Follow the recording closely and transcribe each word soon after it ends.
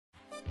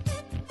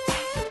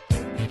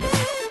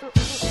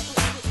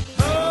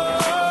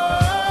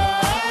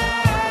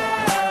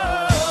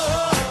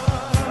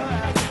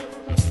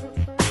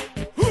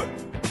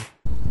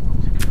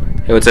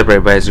Hey, what's up,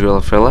 everybody? It's Gorilla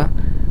Frilla.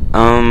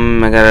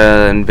 I got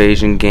an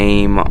invasion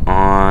game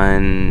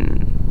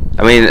on.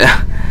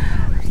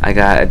 I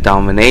got a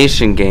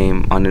domination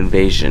game on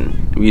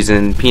invasion. I'm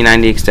using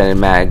P90 extended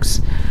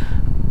mags.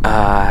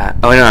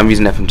 I'm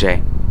using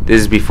FMJ. This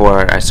is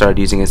before I started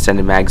using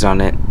extended mags on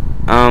it.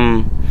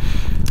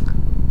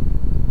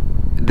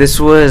 This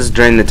was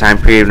during the time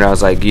period when I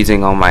was like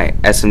using all my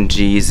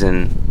SMGs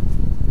and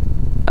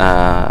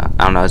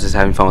I was just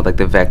having fun with like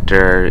the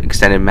Vector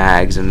extended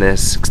mags and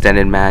this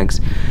extended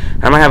mags.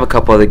 I might have a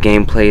couple other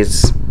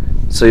gameplays,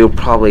 so you'll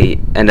probably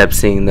end up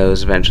seeing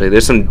those eventually.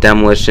 There's some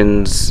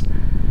demolitions.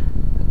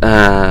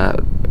 I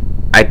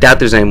doubt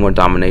there's any more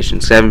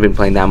dominations, 'cause I haven't been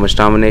playing that much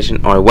domination,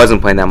 or I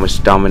wasn't playing that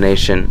much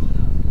domination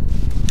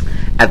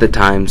at the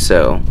time.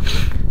 So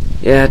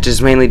yeah,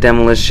 just mainly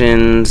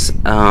demolitions,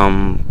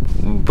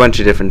 bunch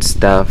of different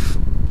stuff.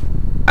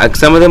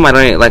 Some of them I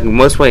don't like.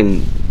 Most of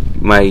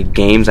my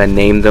games I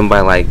named them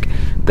by like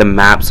the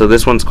map. So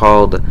this one's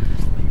called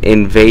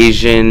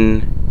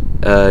Invasion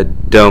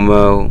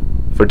Domo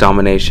for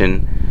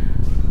domination,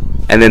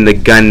 and then the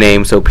gun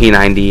name, so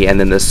P90, and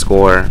then the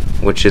score,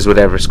 which is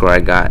whatever score I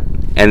got.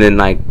 And then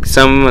like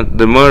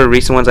the more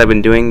recent ones I've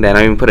been doing, that I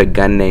don't even put a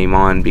gun name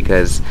on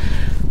because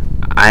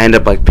I end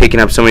up like picking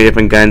up so many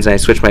different guns and I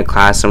switch my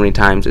class so many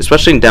times,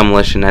 especially in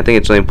demolition. I think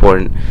it's really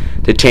important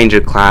to change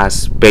your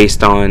class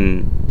based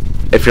on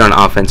if you're on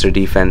offense or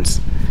defense.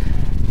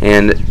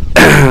 And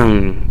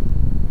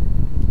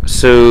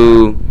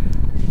so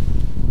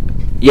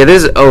yeah,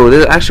 this is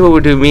actually what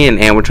we're doing. Me and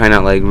Ant were trying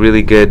out like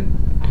really good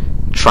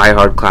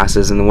try-hard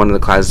classes, and one of the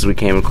classes we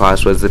came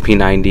across was the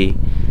P90.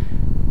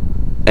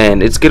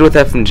 And it's good with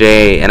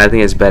FMJ, and I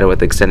think it's better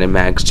with extended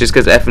mags, just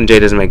because FMJ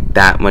doesn't make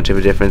that much of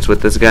a difference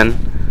with this gun.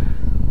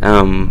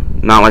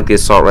 Not like the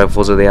assault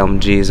rifles or the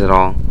SMGs at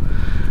all.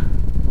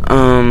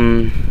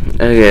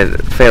 Again,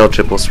 fail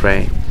triple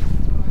spray.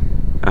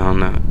 I don't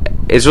know.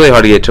 It's really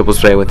hard to get triple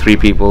spray with 3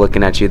 people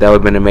looking at you. That would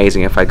have been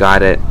amazing if I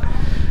got it.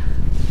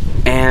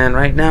 And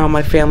right now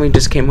my family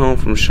just came home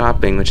from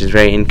shopping, which is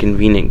very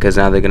inconvenient because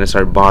now they're going to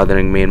start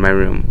bothering me in my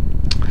room.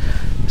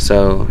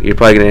 So you're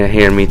probably going to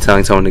hear me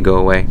telling someone to go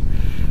away.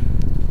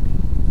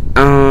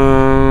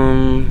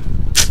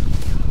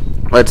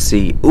 Let's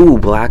see. Ooh,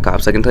 Black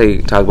Ops. I can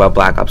talk about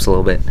Black Ops a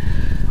little bit.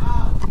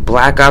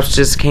 Black Ops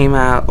just came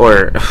out,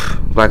 or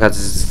Black Ops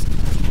is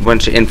a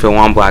bunch of info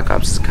on Black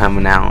Ops is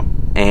coming out.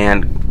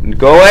 And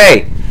go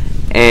away.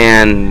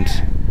 And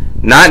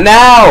not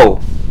now.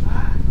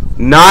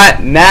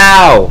 Not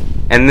now.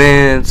 And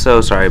then,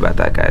 so sorry about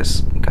that,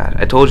 guys. God,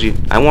 I told you.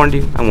 I warned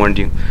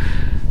you.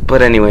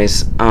 But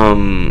anyways,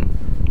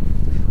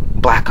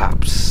 Black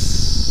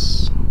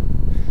Ops.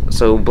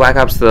 So Black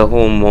Ops,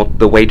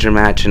 the wager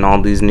match and all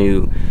these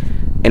new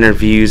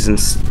interviews and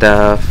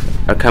stuff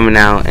are coming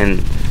out,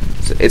 and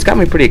it's got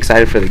me pretty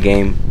excited for the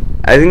game.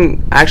 I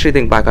actually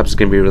think Black Ops is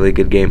gonna be a really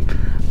good game.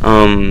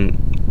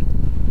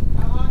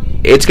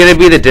 It's gonna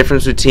be the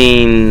difference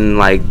between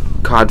like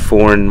COD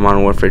 4 and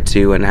Modern Warfare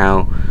 2, and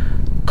how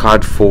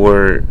COD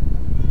 4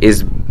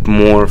 is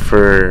more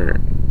for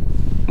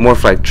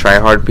like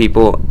try-hard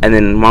people, and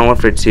then Modern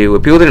Warfare 2,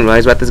 what people didn't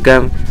realize about this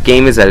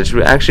game is that it's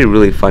actually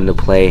really fun to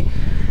play.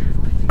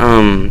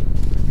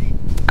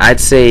 I'd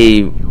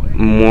say I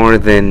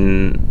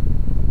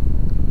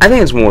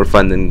think it's more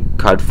fun than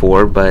COD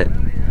 4, but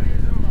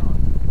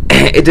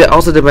it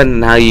also depends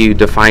on how you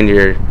define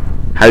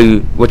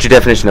what your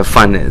definition of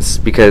fun is,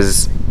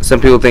 because some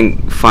people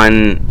think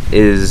fun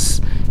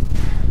is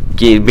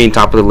being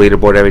top of the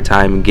leaderboard every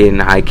time and getting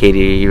a high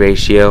KD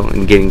ratio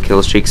and getting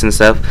kill streaks and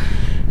stuff,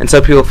 and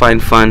some people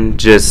find fun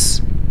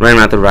just running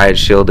around the riot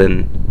shield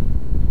and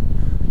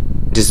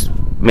just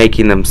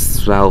making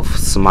themselves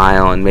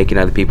smile and making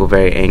other people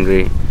very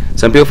angry.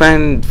 Some people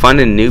find fun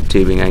in noob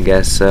tubing, I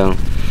guess. So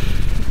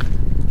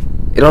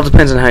it all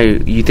depends on how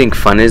you think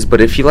fun is. But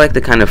if you like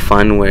the kind of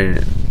fun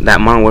where that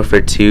Modern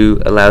Warfare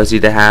 2 allows you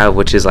to have,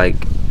 which is like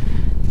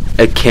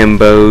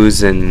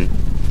akimbos and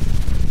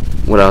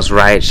what else,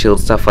 riot shield,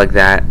 stuff like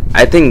that,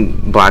 I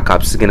think Black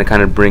Ops is gonna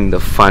kind of bring the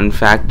fun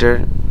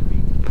factor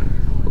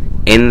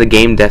in the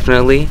game,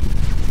 definitely.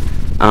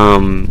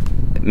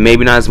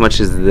 Maybe not as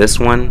much as this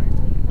one,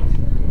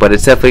 but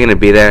it's definitely gonna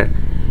be there.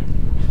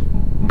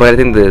 But I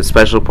think the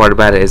special part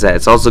about it is that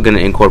it's also gonna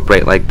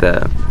incorporate like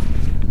the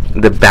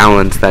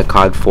balance that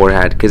COD 4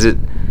 had, because I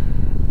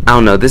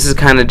don't know, this is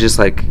kind of just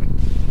like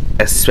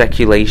a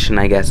speculation,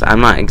 I guess.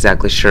 I'm not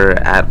exactly sure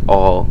at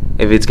all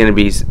if it's gonna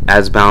be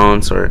as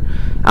balanced, or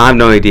I have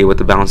no idea what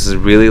the balance is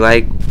really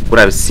like. What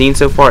I've seen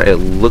so far, it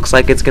looks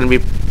like it's gonna be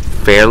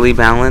fairly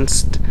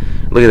balanced.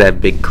 Look at that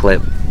big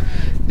clip.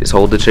 Just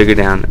hold the trigger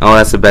down. Oh,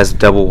 that's the best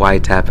double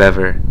wide tap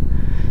ever.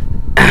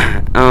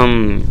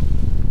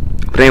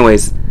 But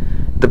anyways,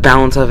 the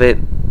balance of it,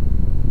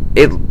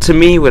 to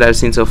me, what I've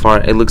seen so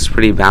far, it looks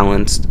pretty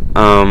balanced.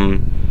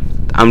 I'm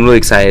really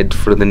excited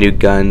for the new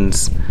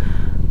guns.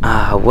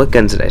 What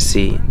guns did I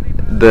see?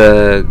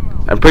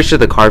 I'm pretty sure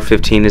the Car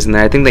 15 is in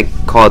there. I think they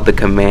call it the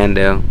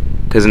Commando,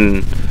 because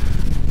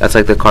that's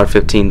like the Car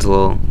 15's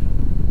little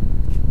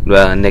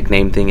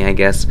nickname thing, I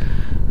guess.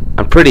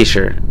 I'm pretty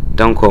sure.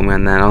 Don't quote me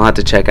on that. I'll have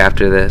to check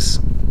after this.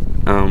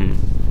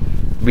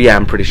 But yeah,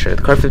 I'm pretty sure.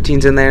 The Car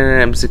 15's in there,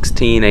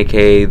 M16,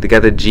 AK. They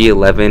got the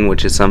G11,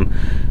 which is some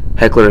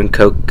Heckler and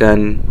Koch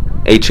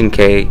gun,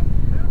 H&K.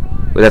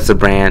 Well, that's the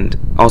brand.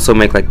 Also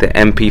make like the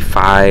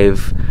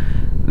MP5.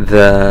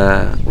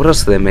 What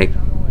else do they make?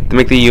 They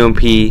make the UMP,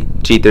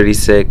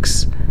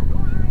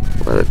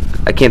 G36. Well,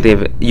 I can't think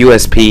of it.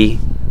 USP.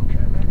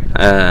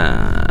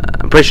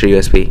 I'm pretty sure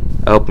USP.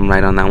 I hope I'm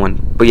right on that one.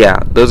 But yeah,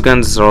 those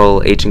guns are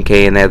all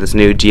H&K, and they have this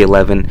new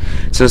G11.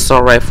 It's an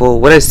assault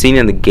rifle. What I've seen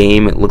in the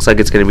game, it looks like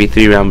it's going to be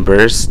 3-round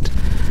burst.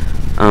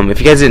 If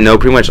you guys didn't know,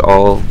 pretty much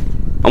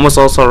almost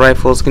all assault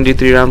rifles can do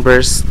 3-round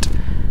burst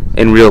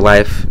in real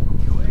life.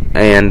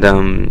 And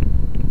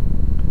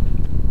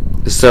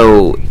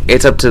so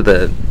it's up to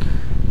the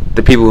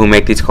people who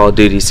make these Call of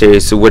Duty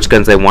series, so which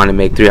guns they want to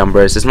make 3-round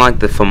bursts. It's not like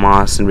the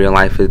FAMAS in real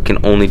life; it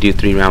can only do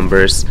 3-round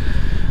bursts.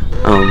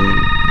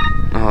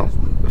 Oh,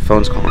 the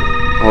phone's calling.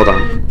 Hold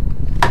on.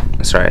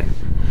 Sorry.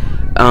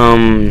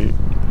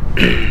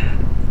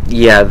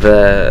 Yeah,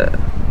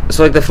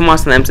 so like the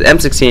FAMAS and the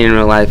M16 in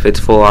real life, it's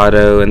full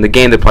auto. In the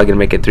game, they're probably gonna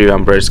make it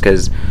 3-round bursts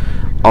because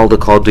all the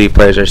Call of Duty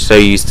players are so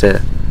used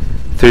to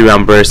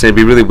 3-round bursts, and it'd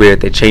be really weird if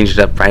they changed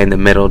it up right in the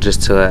middle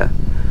just to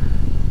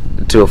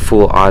a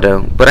full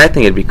auto. But I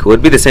think it'd be cool.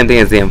 It'd be the same thing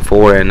as the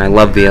M4, and I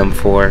love the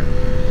M4.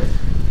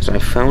 There's my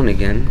phone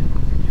again.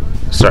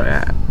 Sorry,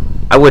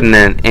 I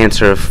wouldn't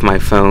answer my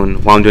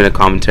phone while I'm doing a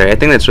commentary. I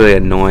think that's really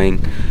annoying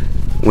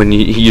when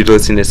you're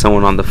listening to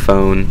someone on the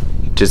phone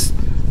just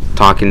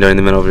talking during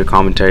the middle of your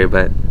commentary,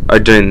 or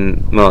during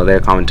the middle of their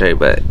commentary.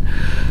 But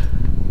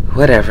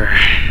whatever.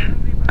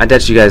 I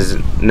doubt you guys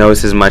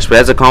notice as much, but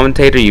as a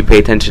commentator, you pay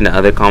attention to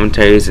other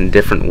commentaries in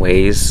different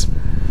ways.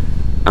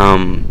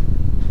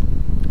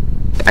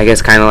 I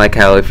guess kind of like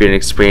how if you're an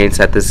experience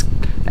at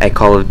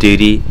Call of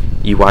Duty,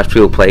 you watch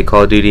people play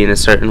Call of Duty in a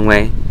certain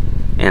way.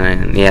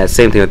 And yeah,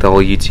 same thing with the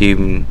whole YouTube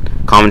and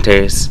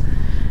commentaries.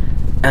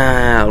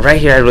 Right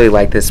here, I really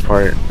like this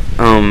part.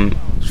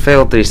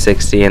 Failed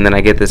 360, and then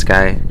I get this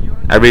guy.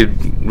 I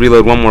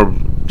reload one more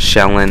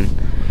shell in,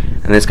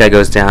 and this guy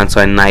goes down, so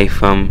I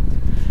knife him.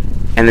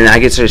 And then I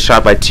get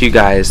shot by 2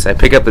 guys. I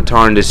pick up the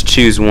tar and just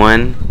choose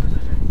one.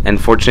 And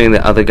fortunately,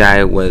 the other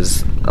guy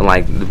was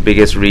like the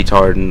biggest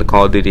retard in the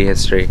Call of Duty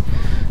history.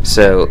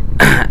 So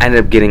I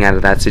ended up getting out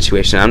of that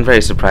situation. I'm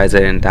very surprised I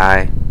didn't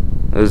die.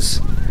 It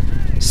was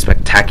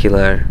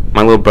spectacular.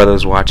 My little brother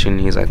was watching.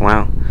 He's like,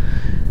 "Wow."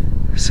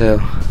 So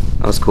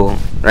that was cool.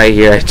 Right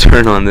here, I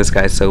turn on this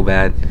guy so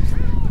bad.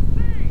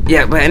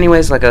 Yeah, but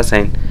anyways, like I was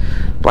saying,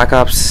 Black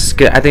Ops.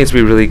 Good. I think it's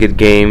gonna be a really good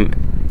game.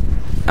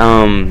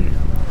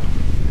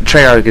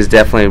 Treyarch has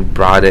definitely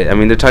brought it. I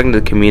mean, they're talking to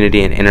the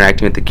community and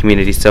interacting with the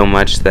community so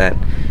much that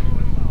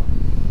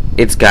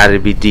it's got to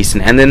be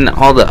decent. And then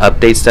all the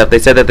update stuff, they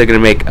said that they're going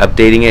to make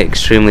updating it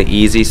extremely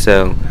easy.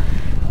 So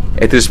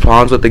if there's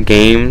problems with the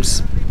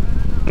games,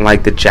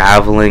 like the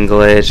Javelin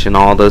glitch and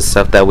all those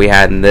stuff that we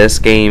had in this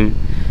game,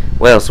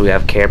 what else do we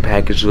have? Care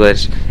package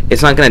glitch.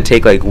 It's not going to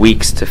take like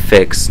weeks to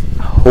fix,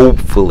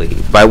 hopefully,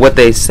 by what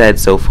they said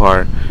so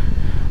far.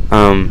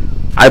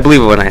 I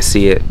believe it when I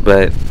see it,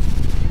 but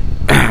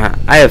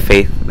I have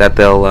faith that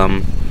they'll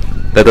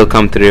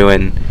come through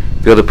and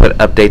be able to put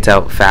updates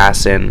out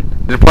fast, and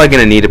they're probably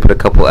going to need to put a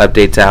couple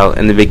updates out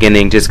in the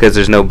beginning just because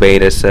there's no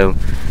beta, so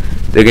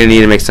they're going to need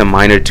to make some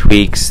minor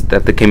tweaks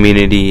that the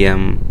community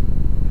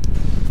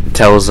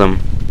tells them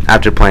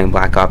after playing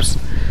Black Ops.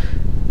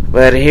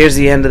 But here's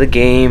the end of the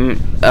game,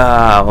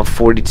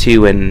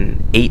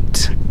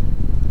 42-8,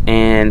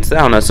 and I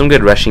don't know, some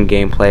good rushing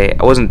gameplay.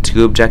 I wasn't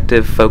too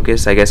objective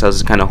focused. I guess I was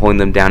just kind of holding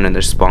them down in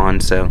their spawn,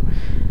 so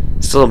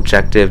still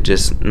objective,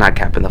 just not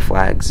capping the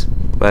flags.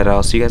 But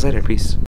I'll see you guys later. Peace.